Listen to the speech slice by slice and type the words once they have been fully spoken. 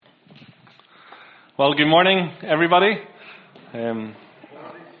Well, good morning, everybody.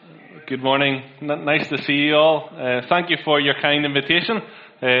 Good morning. Nice to see you all. Thank you for your kind invitation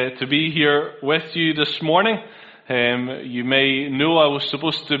to be here with you this morning. You may know I was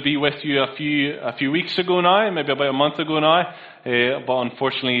supposed to be with you a few weeks ago now, maybe about a month ago now, but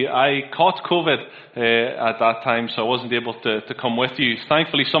unfortunately I caught COVID at that time, so I wasn't able to come with you.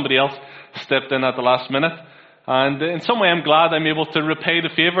 Thankfully, somebody else stepped in at the last minute. And in some way I'm glad I'm able to repay the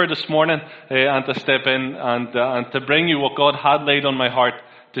favour this morning and to step in and to bring you what God had laid on my heart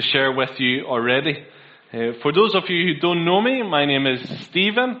to share with you already. For those of you who don't know me, my name is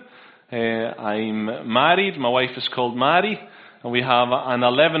Stephen. I'm married. My wife is called Mary. And we have an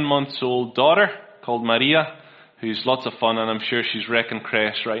 11-month-old daughter called Maria, who's lots of fun, and I'm sure she's wrecking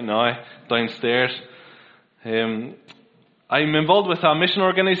crash right now downstairs. I'm involved with a mission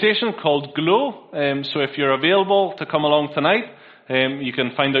organisation called GLOW, so if you're available to come along tonight, you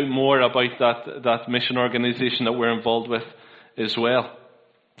can find out more about that mission organisation that we're involved with as well.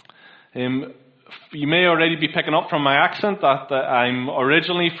 You may already be picking up from my accent that I'm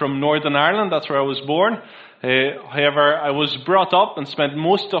originally from Northern Ireland. That's where I was born. However, I was brought up and spent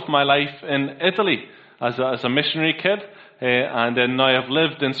most of my life in Italy as a missionary kid, and then now I've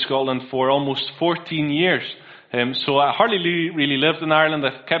lived in Scotland for almost 14 years. So I hardly really lived in Ireland.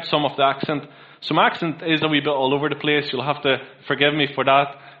 I've kept some of the accent. So my accent is a wee bit all over the place. You'll have to forgive me for that.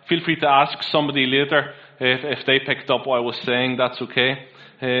 Feel free to ask somebody later if they picked up what I was saying. That's okay.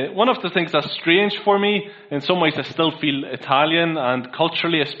 One of the things that's strange for me, in some ways I still feel Italian, and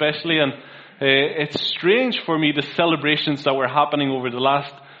culturally especially, and it's strange for me the celebrations that were happening over the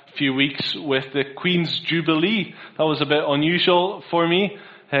last few weeks with the Queen's Jubilee. That was a bit unusual for me,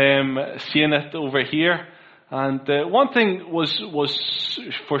 seeing it over here. And one thing was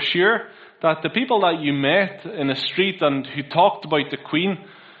for sure, that the people that you met in the street and who talked about the Queen,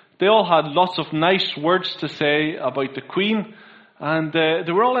 they all had lots of nice words to say about the Queen. And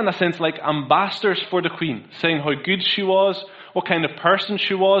they were all in a sense like ambassadors for the Queen, saying how good she was, what kind of person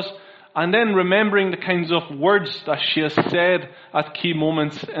she was, and then remembering the kinds of words that she has said at key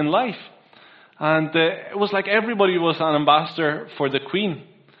moments in life. And it was like everybody was an ambassador for the Queen.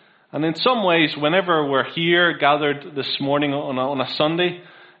 And in some ways, whenever we're here gathered this morning on a Sunday,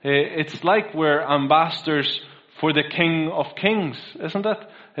 it's like we're ambassadors for the King of Kings, isn't it?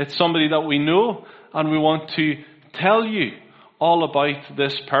 It's somebody that we know, and we want to tell you all about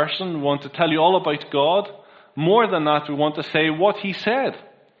this person. We want to tell you all about God. More than that, we want to say what He said.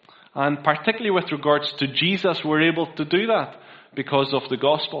 And particularly with regards to Jesus, we're able to do that because of the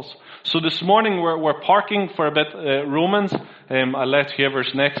Gospels. So this morning we're parking for a bit Romans. I'll let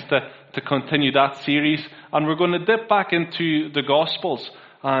whoever's next to continue that series. And we're going to dip back into the Gospels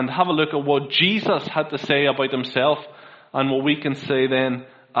and have a look at what Jesus had to say about Himself and what we can say then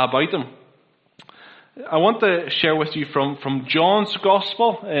about Him. I want to share with you from John's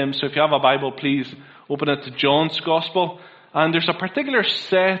Gospel. So if you have a Bible, please open it to John's Gospel. And there's a particular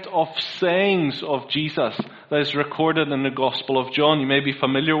set of sayings of Jesus that is recorded in the Gospel of John. You may be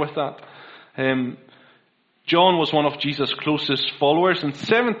familiar with that. John was one of Jesus' closest followers, and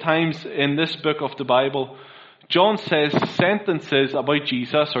 7 times in this book of the Bible, John says sentences about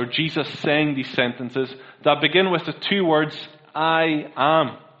Jesus, or Jesus saying these sentences, that begin with the 2 words, I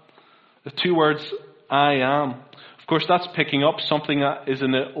am. The 2 words, I am. Of course, that's picking up something that is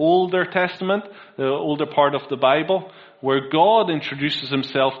in the Older Testament, the older part of the Bible, where God introduces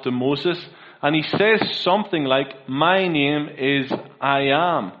Himself to Moses, and He says something like, my name is I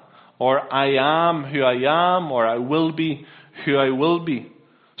am, or I am who I am, or I will be who I will be.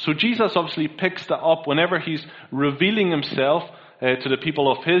 So Jesus obviously picks that up whenever He's revealing Himself to the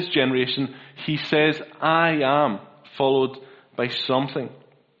people of His generation. He says, I am, followed by something.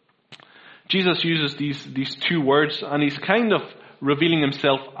 Jesus uses these 2 words, and He's kind of revealing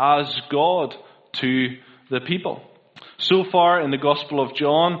Himself as God to the people. So far in the Gospel of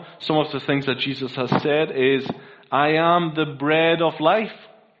John, some of the things that Jesus has said is, I am the bread of life.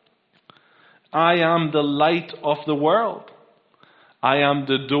 I am the light of the world. I am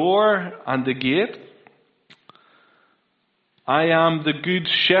the door and the gate. I am the good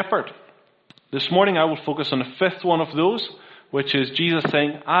shepherd. This morning I will focus on the 5th one of those, which is Jesus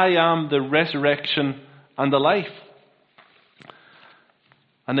saying, I am the resurrection and the life.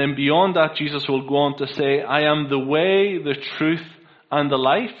 And then beyond that, Jesus will go on to say, I am the way, the truth, and the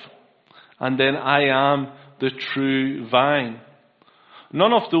life. And then I am the true vine.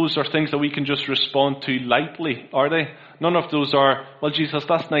 None of those are things that we can just respond to lightly, are they? None of those are, well, Jesus,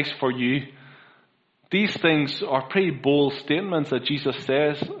 that's nice for you. These things are pretty bold statements that Jesus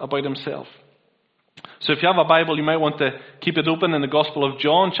says about Himself. So if you have a Bible, you might want to keep it open in the Gospel of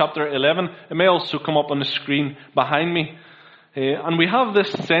John, chapter 11. It may also come up on the screen behind me. And we have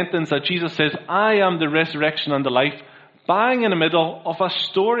this sentence that Jesus says, I am the resurrection and the life, bang in the middle of a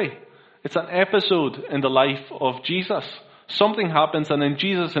story. It's an episode in the life of Jesus. Something happens, and then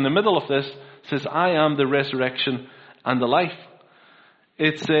Jesus, in the middle of this, says, I am the resurrection and the life.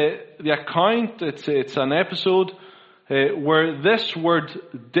 It's the account, it's an episode where this word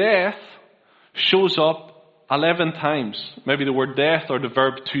death shows up 11 times. Maybe the word death, or the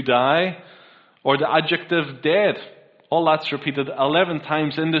verb to die, or the adjective dead. All that's repeated 11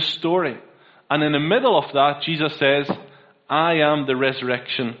 times in this story. And in the middle of that, Jesus says, I am the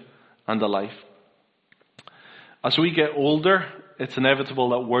resurrection and the life. As we get older, it's inevitable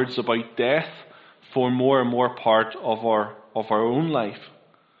that words about death form more and more part of our own life.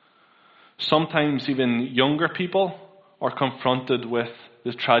 Sometimes even younger people are confronted with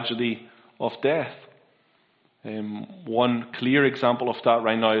the tragedy of death. One clear example of that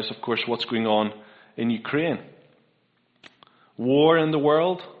right now is, of course, what's going on in Ukraine. War in the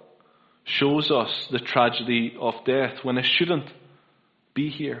world shows us the tragedy of death when it shouldn't be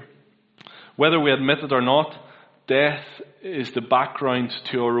here. Whether we admit it or not, death is the background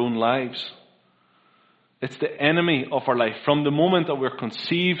to our own lives. It's the enemy of our life. From the moment that we're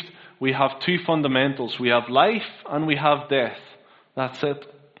conceived, we have two fundamentals. We have life and we have death. That's it.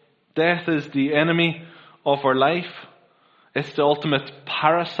 Death is the enemy of our life. It's the ultimate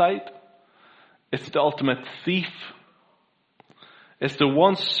parasite. It's the ultimate thief. It's the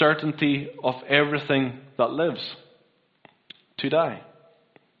one certainty of everything that lives: to die.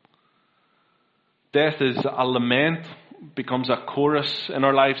 Death is a lament, becomes a chorus in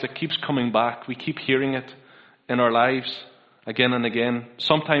our lives that keeps coming back. We keep hearing it in our lives again and again.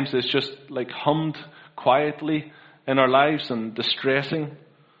 Sometimes it's just like hummed quietly in our lives and distressing.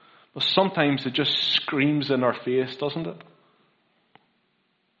 But sometimes it just screams in our face, doesn't it?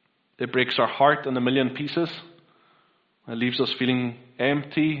 It breaks our heart in a million pieces. It leaves us feeling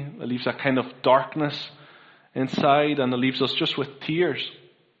empty. It leaves a kind of darkness inside, and it leaves us just with tears.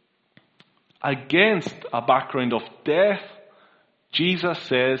 Against a background of death, Jesus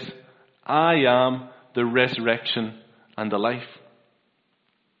says, I am the resurrection and the life.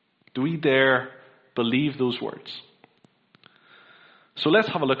 Do we dare believe those words? So let's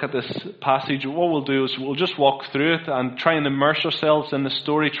have a look at this passage. What we'll do is we'll just walk through it and try and immerse ourselves in the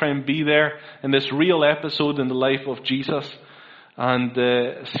story, try and be there in this real episode in the life of Jesus,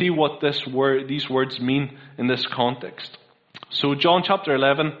 and see what these words mean in this context. So John chapter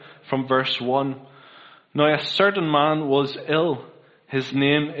 11 from verse 1. Now a certain man was ill. His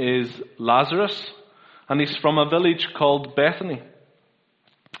name is Lazarus, and he's from a village called Bethany.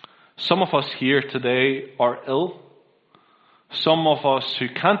 Some of us here today are ill. Some of us who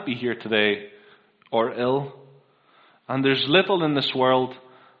can't be here today are ill. And there's little in this world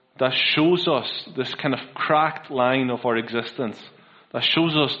that shows us this kind of cracked line of our existence, that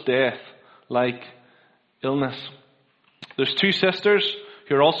shows us death like illness. There's two sisters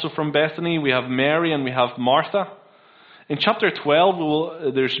who are also from Bethany. We have Mary and we have Martha. In chapter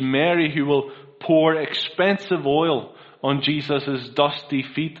 12, there's Mary who will pour expensive oil on Jesus' dusty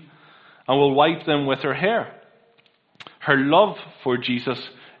feet and will wipe them with her hair. Her love for Jesus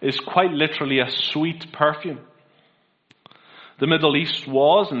is quite literally a sweet perfume. The Middle East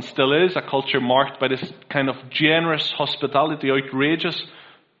was and still is a culture marked by this kind of generous hospitality, outrageous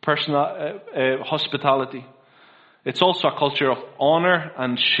hospitality. It's also a culture of honor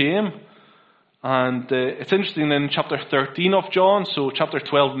and shame. And it's interesting in chapter 13 of John, so chapter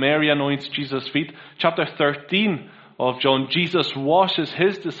 12, Mary anoints Jesus' feet. Chapter 13 of John, Jesus washes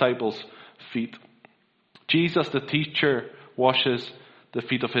his disciples' feet. Jesus, the teacher, washes the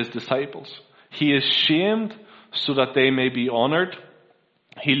feet of his disciples. He is shamed so that they may be honored.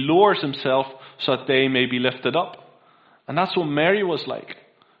 He lowers himself so that they may be lifted up. And that's what Mary was like.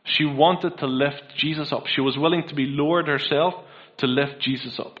 She wanted to lift Jesus up. She was willing to be lowered herself to lift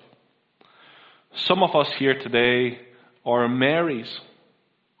Jesus up. Some of us here today are Marys.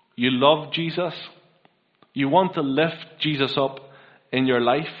 You love Jesus. You want to lift Jesus up in your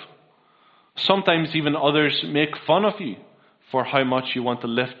life. Sometimes even others make fun of you for how much you want to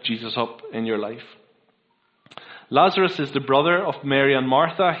lift Jesus up in your life. Lazarus is the brother of Mary and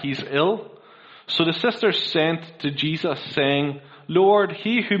Martha. He's ill. So the sisters sent to Jesus saying, Lord,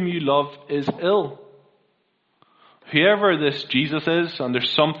 he whom you love is ill. Whoever this Jesus is, and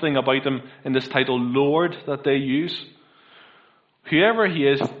there's something about him in this title, Lord, that they use. Whoever he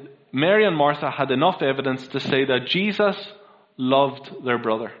is, Mary and Martha had enough evidence to say that Jesus loved their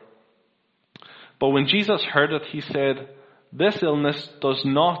brother. But when Jesus heard it, he said, this illness does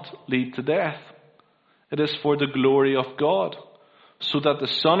not lead to death. It is for the glory of God, so that the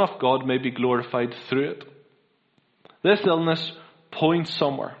Son of God may be glorified through it. This illness points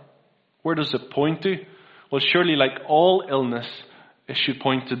somewhere. Where does it point to? Well, surely like all illness, it should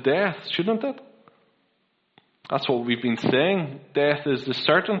point to death, shouldn't it? That's what we've been saying. Death is the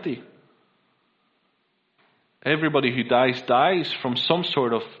certainty. Everybody who dies from some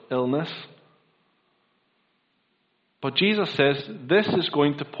sort of illness. But Jesus says, this is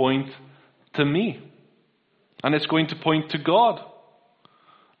going to point to me. And it's going to point to God.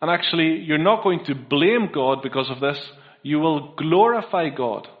 And actually, you're not going to blame God because of this. You will glorify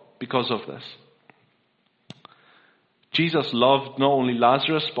God because of this. Jesus loved not only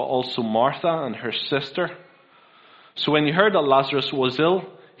Lazarus, but also Martha and her sister. So when he heard that Lazarus was ill,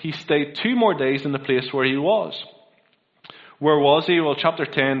 he stayed 2 more days in the place where he was. Where was he? Well, chapter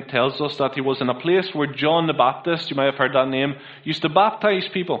 10 tells us that he was in a place where John the Baptist, you might have heard that name, used to baptize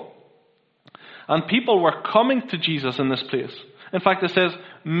people. And people were coming to Jesus in this place. In fact, it says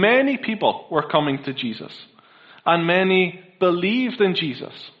many people were coming to Jesus. And many believed in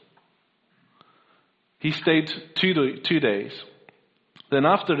Jesus. He stayed 2 days. Then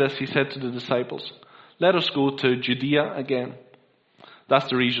after this, he said to the disciples, let us go to Judea again. That's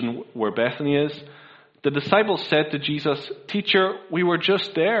the region where Bethany is. The disciples said to Jesus, Teacher, we were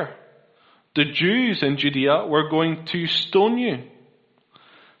just there. The Jews in Judea were going to stone you.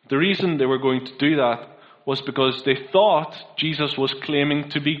 The reason they were going to do that was because they thought Jesus was claiming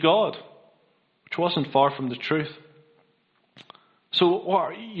to be God, which wasn't far from the truth. So,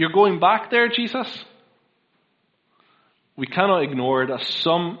 you're going back there, Jesus? We cannot ignore that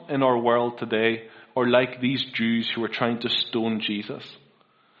some in our world today are like these Jews who are trying to stone Jesus.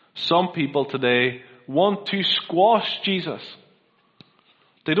 Some people today want to squash Jesus.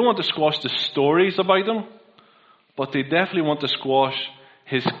 They don't want to squash the stories about him, but they definitely want to squash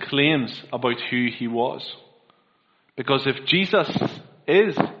his claims about who he was. Because if Jesus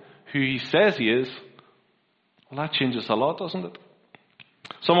is who he says he is, well, that changes a lot, doesn't it?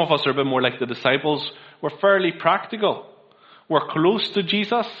 Some of us are a bit more like the disciples. We're fairly practical. We're close to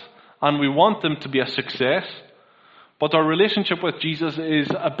Jesus, and we want him to be a success. But our relationship with Jesus is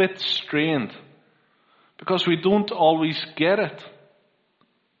a bit strained, because we don't always get it.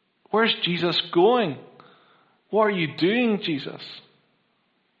 Where's Jesus going? What are you doing, Jesus?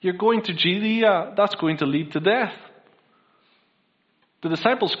 You're going to Judea. That's going to lead to death. The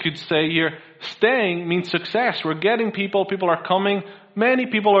disciples could say here, staying means success. We're getting people. People are coming. Many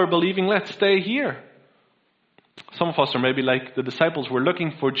people are believing. Let's stay here. Some of us are maybe like the disciples. We're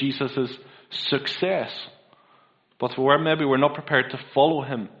looking for Jesus' success. But maybe we're not prepared to follow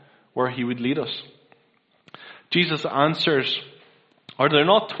him where he would lead us. Jesus answers, are there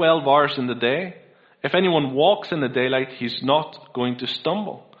not 12 hours in the day? If anyone walks in the daylight, he's not going to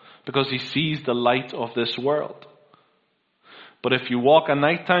stumble, because he sees the light of this world. But if you walk at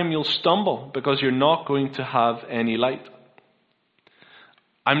nighttime, you'll stumble, because you're not going to have any light.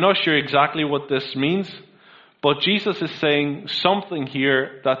 I'm not sure exactly what this means, but Jesus is saying something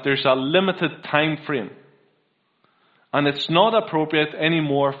here, that there's a limited time frame. And it's not appropriate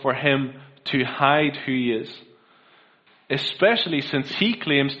anymore for him to hide who he is. Especially since he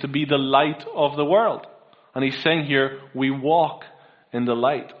claims to be the light of the world. And he's saying here, we walk in the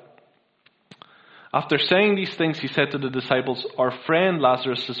light. After saying these things, he said to the disciples, our friend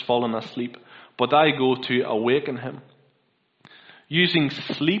Lazarus has fallen asleep, but I go to awaken him. Using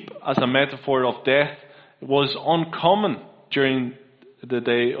sleep as a metaphor of death was uncommon during the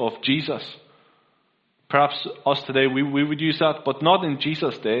day of Jesus. Perhaps us today, we would use that, but not in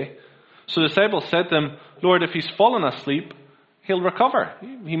Jesus' day. So the disciples said to him, Lord, if he's fallen asleep, he'll recover.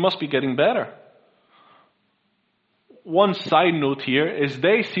 He must be getting better. One side note here is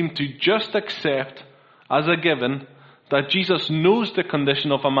they seem to just accept as a given that Jesus knows the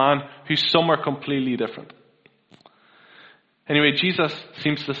condition of a man who's somewhere completely different. Anyway, Jesus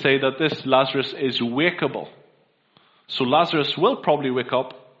seems to say that this Lazarus is wakeable. So Lazarus will probably wake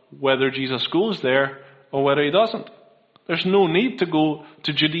up whether Jesus goes there or whether he doesn't. There's no need to go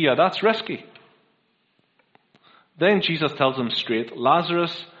to Judea. That's risky. Then Jesus tells him straight,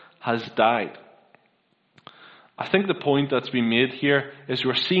 Lazarus has died. I think the point that's been made here is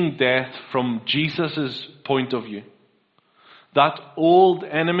we're seeing death from Jesus' point of view. That old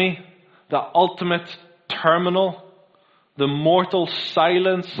enemy, the ultimate terminal, the mortal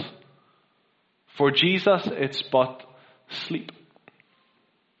silence, for Jesus, it's but sleep.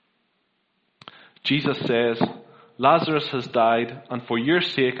 Jesus says, Lazarus has died, and for your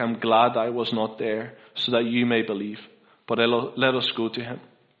sake I'm glad I was not there, so that you may believe. But let us go to him.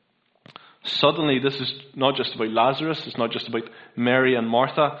 Suddenly, this is not just about Lazarus, it's not just about Mary and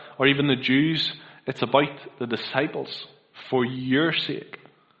Martha, or even the Jews. It's about the disciples for your sake.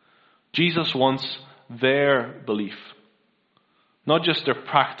 Jesus wants their belief, not just their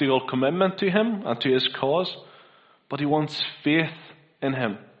practical commitment to him and to his cause, but he wants faith in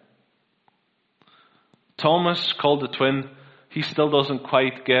him. Thomas, called the twin, he still doesn't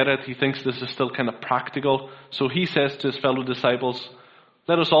quite get it. He thinks this is still kind of practical. So he says to his fellow disciples,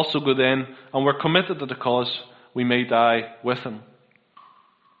 let us also go then, and we're committed to the cause, we may die with him.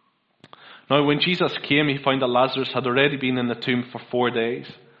 Now when Jesus came, he found that Lazarus had already been in the tomb for 4 days.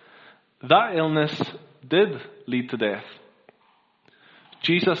 That illness did lead to death.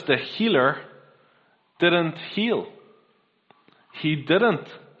 Jesus, the healer, didn't heal. He didn't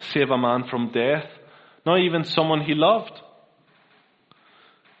save a man from death, not even someone he loved.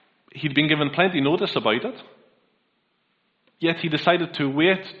 He'd been given plenty notice about it, yet he decided to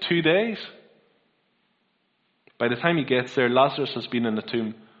wait 2 days. By the time he gets there, Lazarus has been in the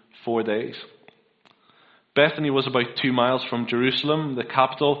tomb 4 days. Bethany was about 2 miles from Jerusalem, the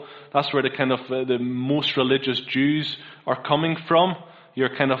capital. That's where the most religious Jews are coming from.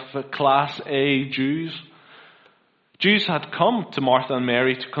 Your kind of class A Jews. Jews had come to Martha and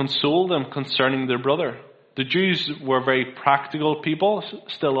Mary to console them concerning their brother. The Jews were very practical people,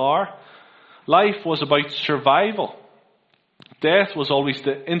 still are. Life was about survival. Death was always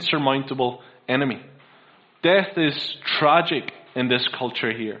the insurmountable enemy. Death is tragic in this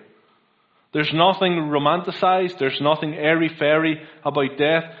culture here. There's nothing romanticized. There's nothing airy-fairy about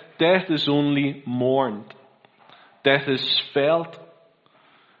death. Death is only mourned. Death is felt.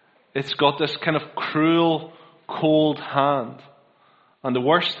 It's got this kind of cruel, cold hand. And the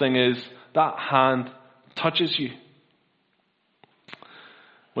worst thing is that hand touches you.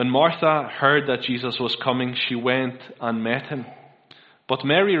 When Martha heard that Jesus was coming, she went and met him. But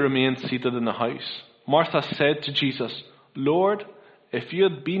Mary remained seated in the house. Martha said to Jesus, Lord, if you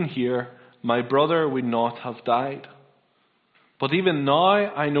had been here, my brother would not have died. But even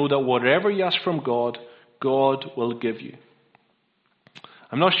now I know that whatever you ask from God, God will give you.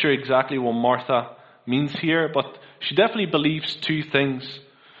 I'm not sure exactly what Martha means here, but she definitely believes 2 things.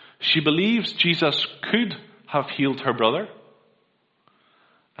 She believes Jesus could have healed her brother.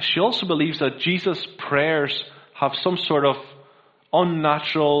 She also believes that Jesus' prayers have some sort of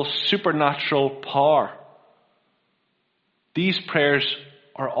unnatural, supernatural power. These prayers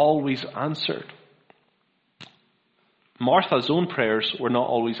are always answered. Martha's own prayers were not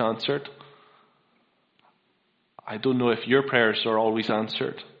always answered. I don't know if your prayers are always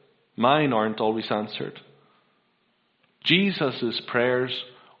answered. Mine aren't always answered. Jesus' prayers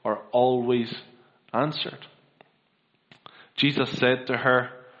are always answered. Jesus said to her,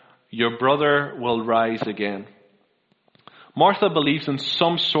 your brother will rise again. Martha believes in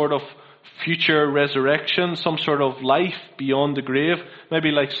some sort of future resurrection, some sort of life beyond the grave,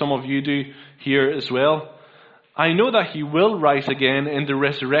 maybe like some of you do here as well. I know that he will rise again in the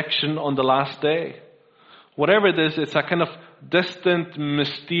resurrection on the last day. Whatever it is, it's a kind of distant,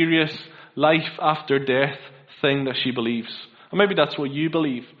 mysterious life after death thing that she believes. Or maybe that's what you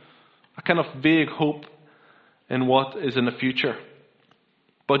believe. A kind of vague hope in what is in the future.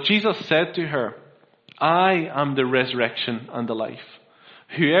 But Jesus said to her, I am the resurrection and the life.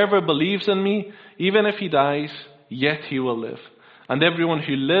 Whoever believes in me, even if he dies, yet he will live. And everyone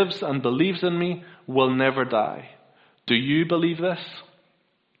who lives and believes in me will never die. Do you believe this?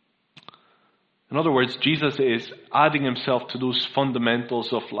 In other words, Jesus is adding himself to those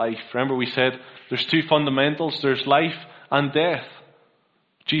fundamentals of life. Remember we said there's 2 fundamentals. There's life and death.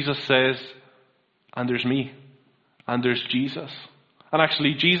 Jesus says, and there's me. And there's Jesus. And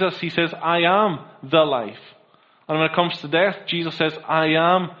actually Jesus, he says, I am the life. And when it comes to death, Jesus says, I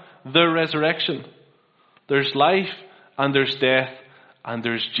am the resurrection. There's life and there's death and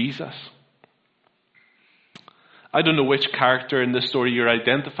there's Jesus. I don't know which character in this story you're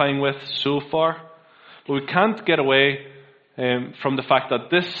identifying with so far, but we can't get away from the fact that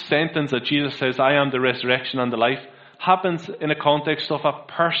this sentence that Jesus says, I am the resurrection and the life, happens in a context of a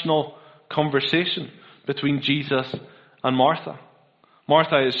personal conversation between Jesus and Martha.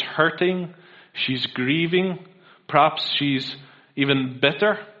 Martha is hurting, she's grieving, perhaps she's even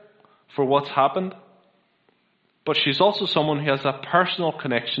bitter for what's happened, but she's also someone who has a personal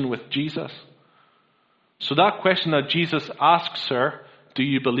connection with Jesus. So that question that Jesus asks her, do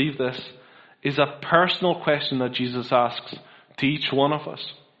you believe this, is a personal question that Jesus asks to each one of us.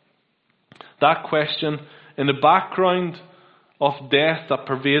 That question, in the background of death that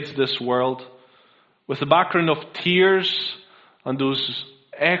pervades this world, with the background of tears and those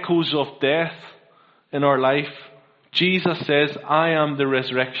echoes of death in our life, Jesus says, I am the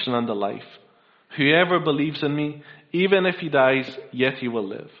resurrection and the life. Whoever believes in me, even if he dies, yet he will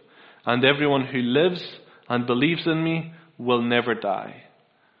live. and everyone who lives and believes in me will never die.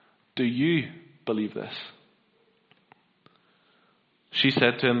 Do you believe this?" She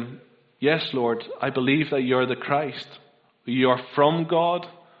said to him, "Yes, Lord, I believe that you are the Christ. You are from God.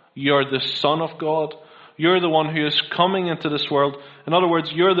 You are the Son of God. You're the one who is coming into this world. In other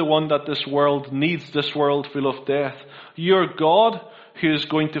words, you're the one that this world needs, this world full of death. You're God who is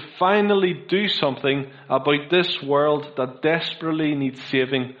going to finally do something about this world that desperately needs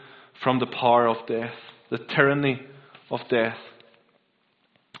saving from the power of death, the tyranny of death."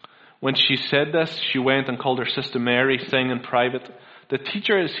 When she said this, she went and called her sister Mary, saying in private, "The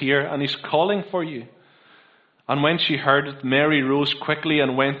teacher is here and he's calling for you." And when she heard it, Mary rose quickly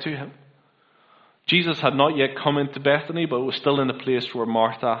and went to him. Jesus had not yet come into Bethany, but was still in the place where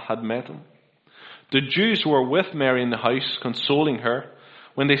Martha had met him. The Jews who were with Mary in the house, consoling her,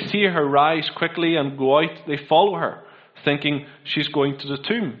 when they see her rise quickly and go out, they follow her, thinking she's going to the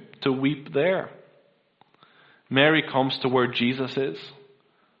tomb to weep there. Mary comes to where Jesus is.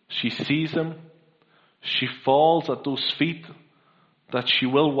 She sees him. She falls at those feet that she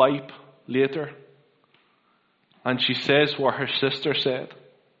will wipe later. And she says what her sister said,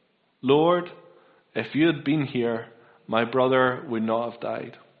 "Lord, if you had been here, my brother would not have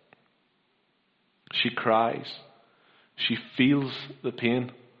died." She cries. She feels the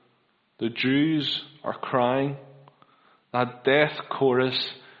pain. The Jews are crying. That death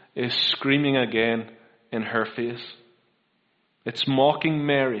chorus is screaming again in her face. It's mocking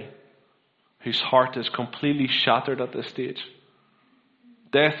Mary, whose heart is completely shattered at this stage.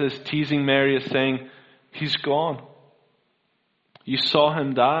 Death is teasing Mary, as saying, "He's gone. You saw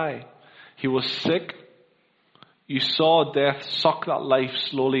him die. He was sick. You saw death suck that life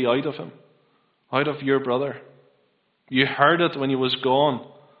slowly out of him, out of your brother. You heard it when he was gone.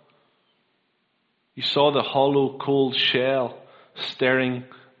 You saw the hollow, cold shell staring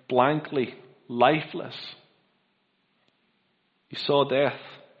blankly, lifeless. You saw death.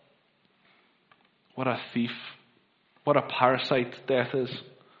 What a thief. What a parasite death is.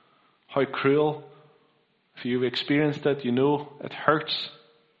 How cruel. If you've experienced it, you know it hurts.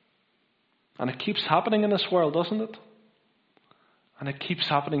 And it keeps happening in this world, doesn't it? And it keeps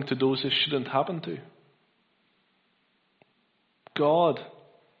happening to those it shouldn't happen to. God,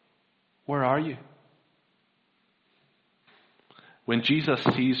 where are you? When Jesus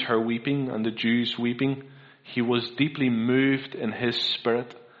sees her weeping and the Jews weeping, he was deeply moved in his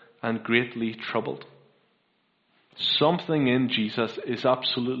spirit and greatly troubled. Something in Jesus is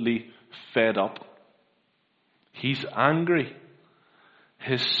absolutely fed up. He's angry.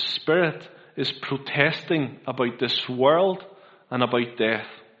 His spirit is protesting about this world and about death.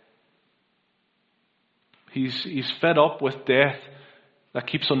 He's fed up with death that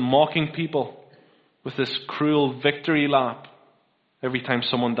keeps on mocking people with this cruel victory lap every time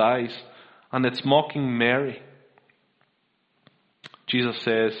someone dies. And it's mocking Mary. Jesus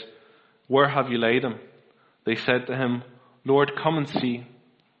says, "Where have you laid him?" They said to him, "Lord, come and see."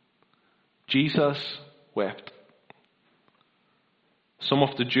 Jesus wept. Some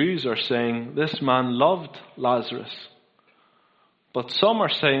of the Jews are saying, "This man loved Lazarus." But some are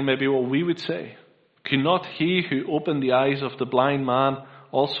saying maybe what we would say. "Could not he who opened the eyes of the blind man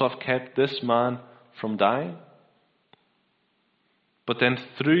also have kept this man from dying?" But then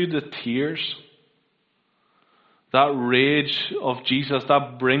through the tears, that rage of Jesus,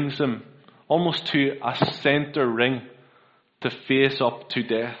 that brings him almost to a center ring to face up to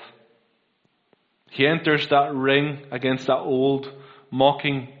death. He enters that ring against that old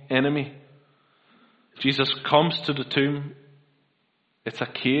mocking enemy. Jesus comes to the tomb. It's a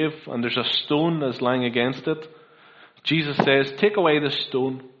cave and there's a stone that's lying against it. Jesus says, "Take away the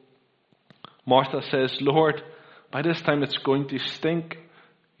stone." Martha says, "Lord, by this time it's going to stink.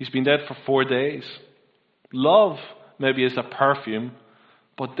 He's been dead for 4 days. Love maybe is a perfume,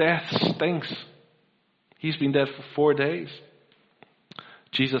 but death stinks. He's been dead for 4 days.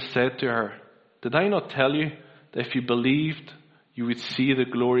 Jesus said to her, "Did I not tell you that if you believed, you would see the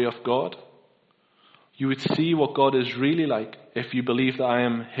glory of God? You would see what God is really like if you believe that I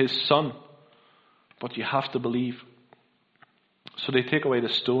am his son. But you have to believe." So they take away the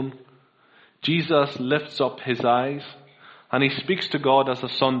stone. Jesus lifts up his eyes and he speaks to God as a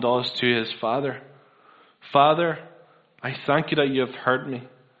son does to his father. "Father, I thank you that you have heard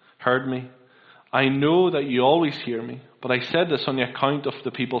me. I know that you always hear me, but I said this on the account of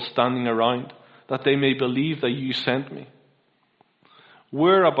the people standing around, that they may believe that you sent me."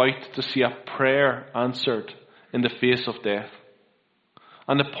 We're about to see a prayer answered in the face of death.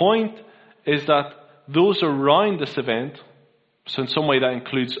 And the point is that those around this event, so in some way that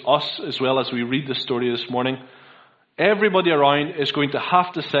includes us as well as we read the story this morning, everybody around is going to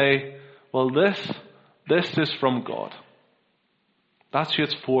have to say, well, this is from God. That's who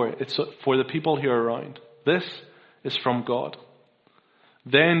it's for. It's for the people here around. This is from God.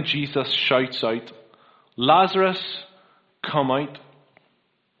 Then Jesus shouts out, Lazarus, come out.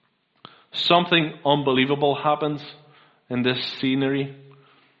 Something unbelievable happens in this scenery.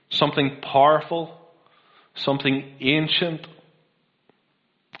 Something powerful. Something ancient.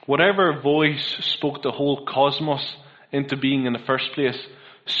 Whatever voice spoke the whole cosmos into being in the first place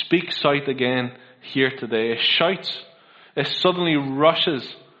speaks out again here today. It shouts. It suddenly rushes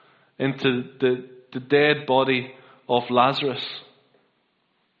into the dead body of Lazarus.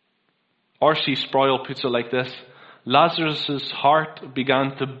 R.C. Sproul puts it like this. Lazarus' heart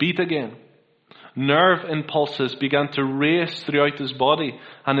began to beat again. Nerve impulses began to race throughout his body,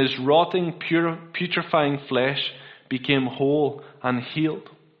 and his rotting, putrefying flesh became whole and healed.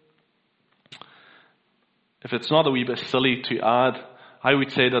 If it's not a wee bit silly to add, I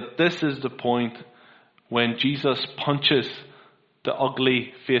would say that this is the point when Jesus punches the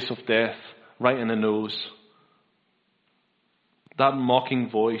ugly face of death right in the nose. That mocking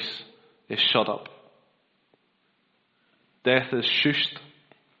voice is shut up. Death is shushed.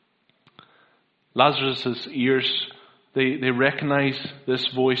 Lazarus' ears, they recognize this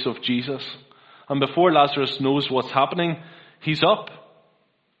voice of Jesus. And before Lazarus knows what's happening, he's up.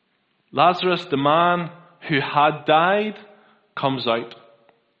 Lazarus, the man who had died, comes out.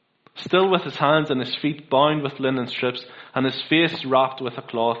 Still with his hands and his feet bound with linen strips and his face wrapped with a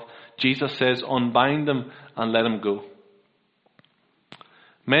cloth, Jesus says, unbind him and let him go.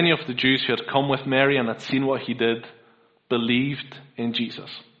 Many of the Jews who had come with Mary and had seen what he did believed in Jesus.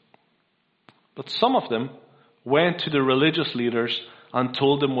 But some of them went to the religious leaders and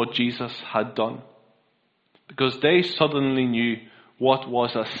told them what Jesus had done, because they suddenly knew what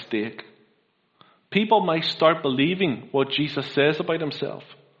was at stake. People might start believing what Jesus says about himself.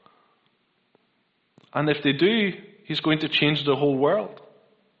 And if they do, he's going to change the whole world.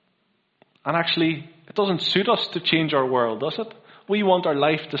 And actually, it doesn't suit us to change our world, does it? We want our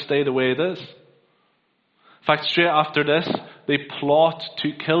life to stay the way it is. In fact, straight after this, they plot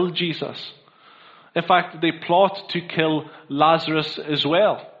to kill Jesus. In fact, they plot to kill Lazarus as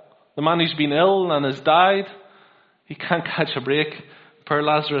well. The man who's been ill and has died, he can't catch a break. Poor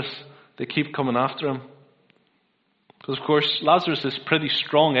Lazarus, they keep coming after him. Because, of course, Lazarus is pretty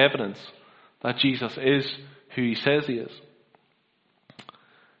strong evidence that Jesus is who he says he is.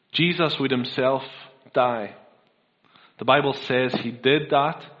 Jesus would himself die. The Bible says he did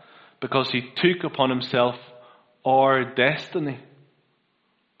that because he took upon himself our destiny.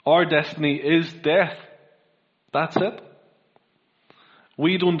 Our destiny is death. That's it.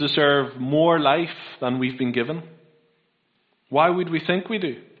 We don't deserve more life than we've been given. Why would we think we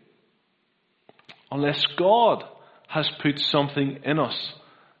do? Unless God has put something in us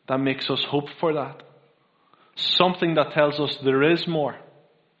that makes us hope for that. Something that tells us there is more.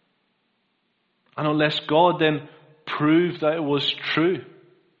 And unless God then proved that it was true,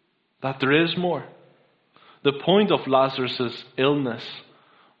 that there is more. The point of Lazarus' illness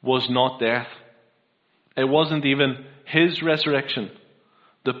was not death. It wasn't even his resurrection.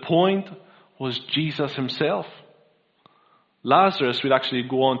 The point was Jesus himself. Lazarus would actually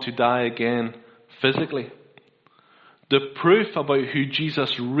go on to die again physically. The proof about who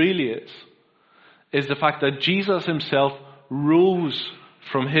Jesus really is the fact that Jesus himself rose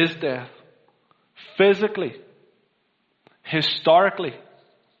from his death physically, historically,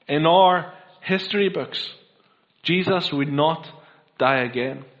 in our history books. Jesus would not die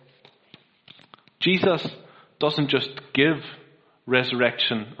again. Jesus doesn't just give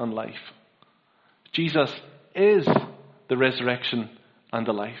resurrection and life. Jesus is the resurrection and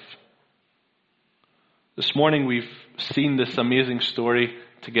the life. This morning we've seen this amazing story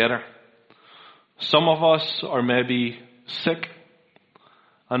together. Some of us are maybe sick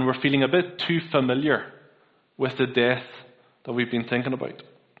and we're feeling a bit too familiar with the death that we've been thinking about.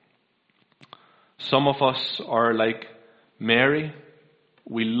 Some of us are like Mary.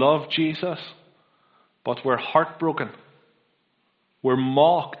 We love Jesus, but we're heartbroken. We're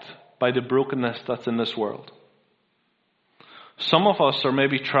mocked by the brokenness that's in this world. Some of us are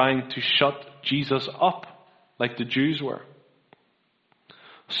maybe trying to shut Jesus up like the Jews were.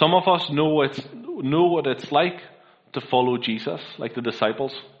 Some of us know what it's like to follow Jesus, like the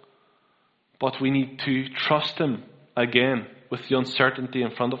disciples. But we need to trust him again with the uncertainty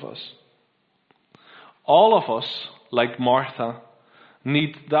in front of us. All of us, like Martha,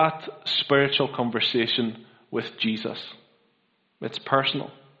 need that spiritual conversation with Jesus. It's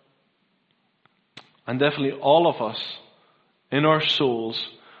personal. And definitely all of us, in our souls,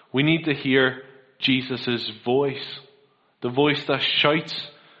 we need to hear Jesus' voice The voice that shouts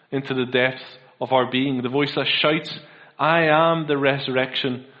into the depths of our being. The voice that shouts, I am the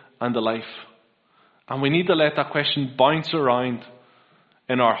resurrection and the life. And we need to let that question bounce around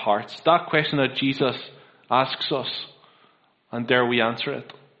in our hearts. That question that Jesus asks us, and dare we answer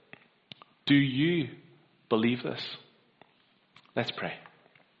it. Do you believe this? Let's pray.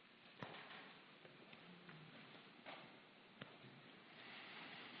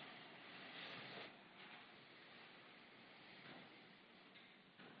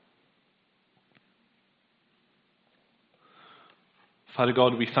 Father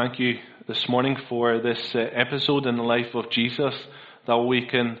God, we thank you this morning for this episode in the life of Jesus that we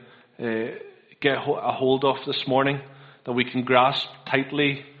can get a hold of this morning, that we can grasp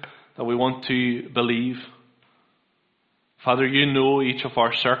tightly, that we want to believe. Father, you know each of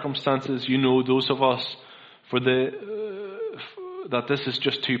our circumstances. You know those of us that this is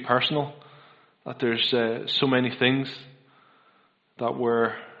just too personal, that there's so many things that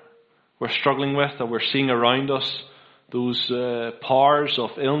we're struggling with, that we're seeing around us. Those powers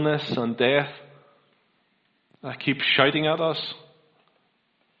of illness and death that keep shouting at us.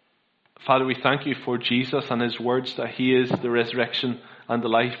 Father, we thank you for Jesus and his words that he is the resurrection and the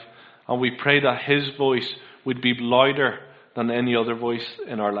life. And we pray that his voice would be louder than any other voice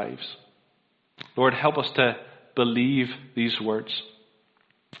in our lives. Lord, help us to believe these words.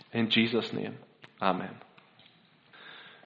 In Jesus' name, amen.